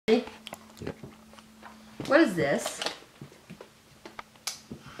What is this?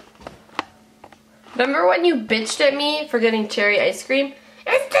 Remember when you bitched at me for getting cherry ice cream?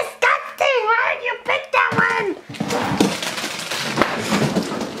 It's disgusting! Why did you pick that one?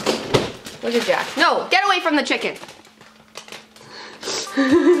 Look at Jack. No, get away from the chicken.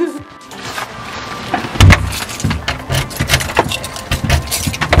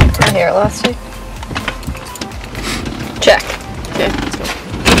 My hair last week. Check. Okay, let's go.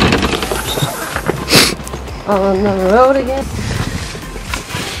 On the road again.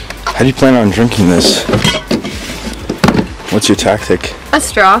 How do you plan on drinking this? What's your tactic? A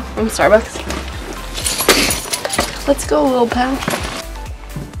straw from Starbucks. Let's go, little pal.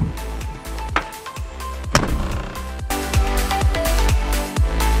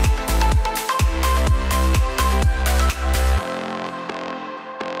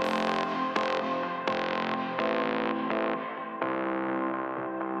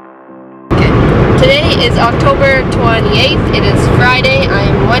 Today is October 28th. It is Friday. I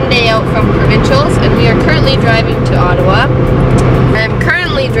am one day out from provincials and we are currently driving to Ottawa. I am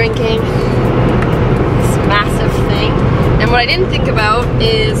currently drinking this massive thing. And what I didn't think about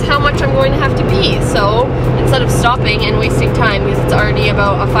is how much I'm going to have to pee. So instead of stopping and wasting time, because it's already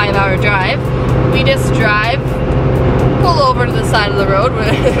about a 5-hour drive, we just drive, pull over to the side of the road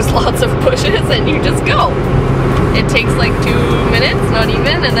where there's lots of bushes and you just go. It takes like 2 minutes, not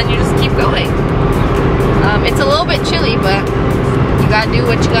even, and then you just keep going. It's a little bit chilly, but you gotta do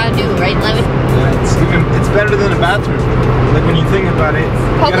what you gotta do, right, Levin? Yeah, it's better than a bathroom. Like when you think about it.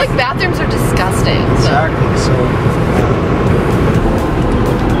 Public bathrooms are disgusting. Exactly, so.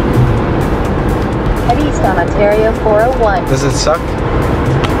 Head east on Ontario 401. Does it suck?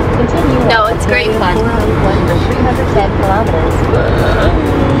 Continue. No, it's great fun. 401 for 310 kilometers.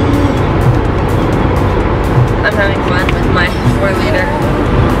 I'm having fun with my 4-liter.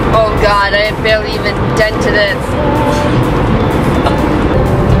 Oh god, I barely even dented it.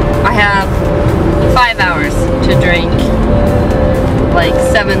 I have 5 hours to drink like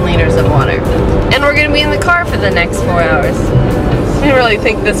 7 liters of water. And we're gonna be in the car for the next 4 hours. I didn't really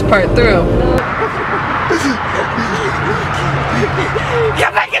think this part through.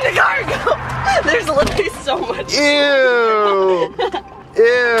 Get back in the car, go! There's literally so much. Ew!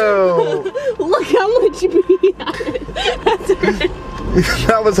 Ew! Look how much we had. That's right.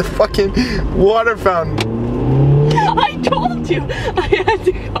 That was a fucking water fountain. I told you I had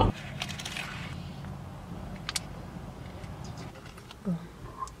to go.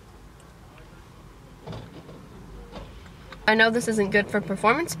 I know this isn't good for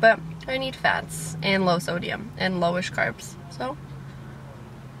performance, but I need fats and low sodium and lowish carbs. So,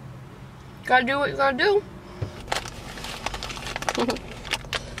 gotta do what you gotta do.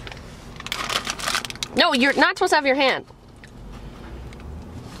 No, you're not supposed to have your hand.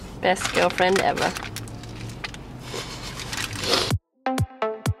 Best girlfriend ever.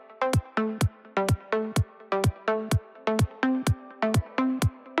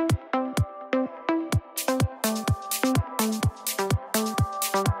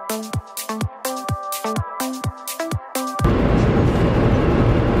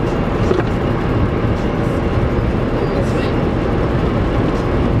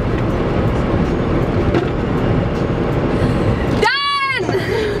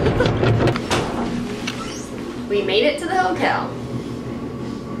 We made it to the hotel.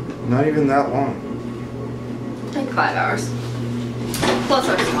 Not even that long. Like 5 hours. Plus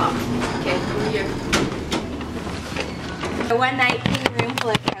our stop. Okay, over here. A one-night king room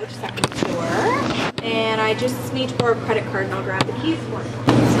full of couch, second floor. And I just need to borrow a credit card and I'll grab the keys for you.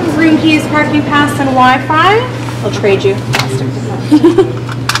 Some green keys, parking pass, and Wi-Fi. I'll trade you.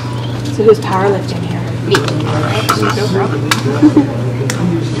 So who's powerlifting here? Me. No problem.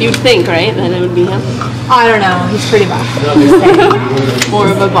 You'd think, right, that it would be him? I don't know. He's pretty buff. More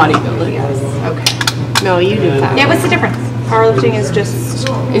of a bodybuilder. Yes. Okay. No, you do that. Yeah, what's the difference? Powerlifting is just...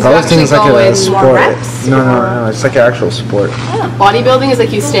 Powerlifting is like a sport. reps? No, it's like an actual sport. Oh. Bodybuilding is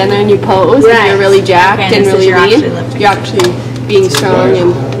like you stand there and you pose and you're really jacked and really lean. You're actually being strong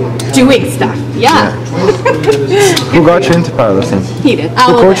and doing stuff. Yeah. Who got you into powerlifting? He did. Who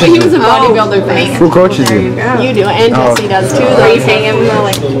coaches He you? was a bodybuilder first. Who coaches you? You do, and Jesse does too. So you pay him,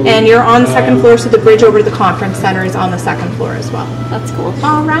 and you're on the second floor, so the bridge over to the conference center is on the second floor as well. That's cool.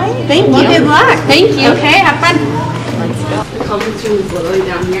 All right. Thank you. Well, Good luck. Thank you. Okay, have fun. Let's go. The conference room is literally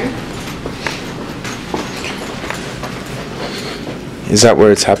down here. Is that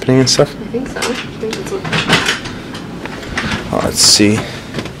where it's happening and stuff? I think so. I think that's what. Oh, let's see.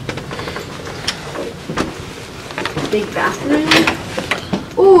 Big bathroom.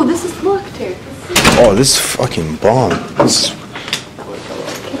 Oh, this is look, Terry. Oh, this is fucking bomb. This is... That looks a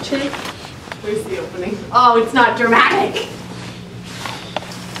little kitchen. Where's the opening? Oh, it's not dramatic.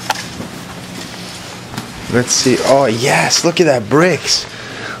 Let's see. Oh, yes. Look at that bricks.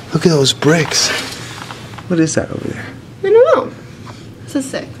 Look at those bricks. What is that over there? I don't know. This is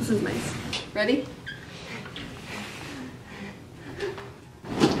sick. This is nice. Ready?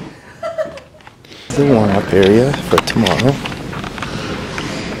 The warm-up area for tomorrow.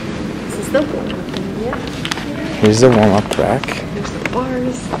 This is the warm-up area. Here's the warm-up track. There's the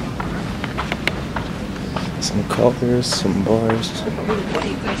bars. Some colors, some bars. What do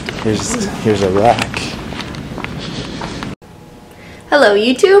you guys do? Here's a rack. Hello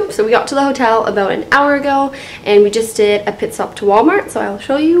YouTube! So we got to the hotel about an hour ago and we just did a pit stop to Walmart, so I'll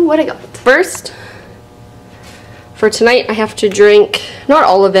show you what I got. First, for tonight I have to drink, not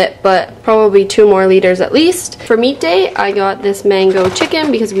all of it, but probably 2 more liters at least. For meat day, I got this mango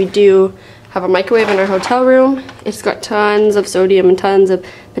chicken because we do have a microwave in our hotel room. It's got tons of sodium and tons of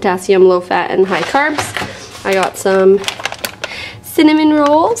potassium, low fat and high carbs. I got some cinnamon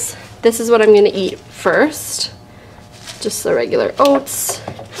rolls. This is what I'm gonna eat first. Just the regular oats.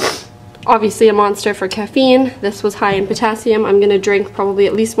 Obviously a monster for caffeine. This was high in potassium. I'm gonna drink probably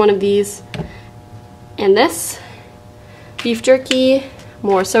at least one of these and this. Beef jerky,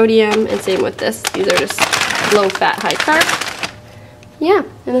 more sodium, and same with this. These are just low fat, high carb. Yeah,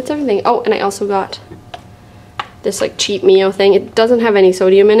 and that's everything. Oh, and I also got this like cheap Mio thing. It doesn't have any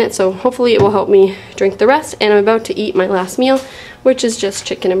sodium in it, so hopefully it will help me drink the rest. And I'm about to eat my last meal, which is just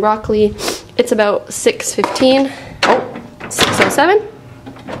chicken and broccoli. It's about 6:15. Oh, 6:07.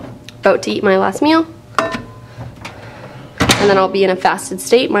 About to eat my last meal. And then I'll be in a fasted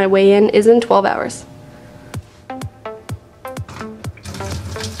state. My weigh-in is in 12 hours.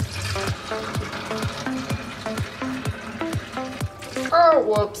 Oh,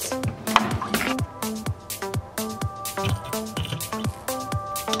 whoops.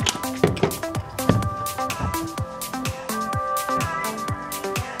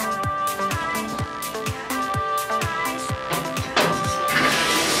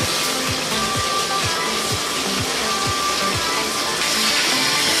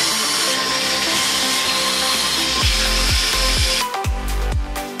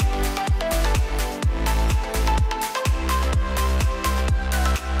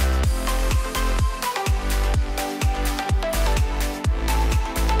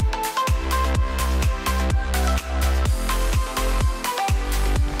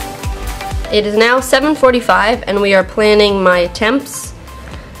 It is now 7:45 and we are planning my attempts.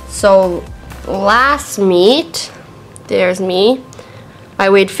 So last meet, there's me. I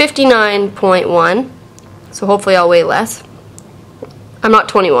weighed 59.1, so hopefully I'll weigh less. I'm not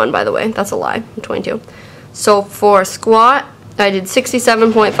 21, by the way, that's a lie, I'm 22. So for squat, I did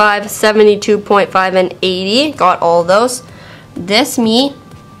 67.5, 72.5, and 80, got all of those. This meet,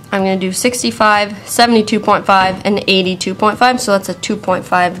 I'm gonna do 65, 72.5, and 82.5, so that's a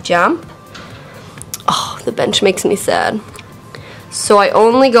 2.5 jump. Oh, the bench makes me sad. So I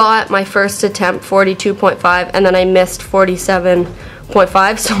only got my first attempt 42.5 and then I missed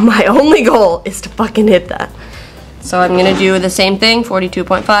 47.5, so my only goal is to fucking hit that. So I'm gonna do the same thing,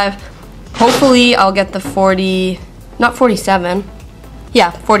 42.5. Hopefully I'll get the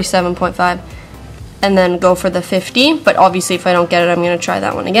 47.5, and then go for the 50, but obviously if I don't get it, I'm gonna try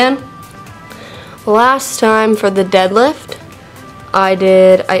that one again. Last time for the deadlift,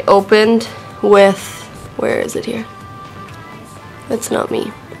 I opened with, where is it here? That's not me.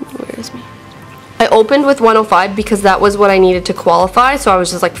 Where is me? I opened with 105 because that was what I needed to qualify, so I was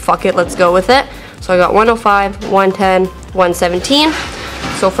just like, fuck it, let's go with it. So I got 105, 110, 117.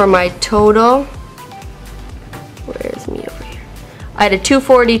 So for my total, where is me over here? I had a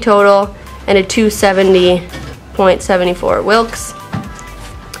 240 total and a 270.74 Wilks,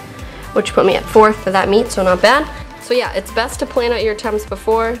 which put me at 4th for that meet, so not bad. So yeah, it's best to plan out your attempts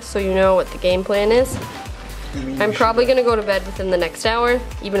before so you know what the game plan is. I'm probably gonna go to bed within the next hour.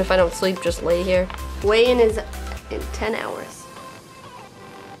 Even if I don't sleep, just lay here. Weigh-in is in 10 hours.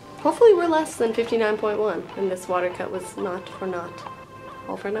 Hopefully we're less than 59.1 and this water cut was not for naught.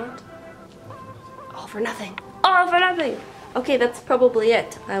 All for naught? All for nothing. All for nothing! Okay, that's probably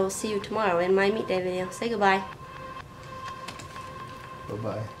it. I will see you tomorrow in my meet day video. Say goodbye.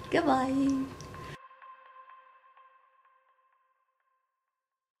 Bye-bye. Goodbye.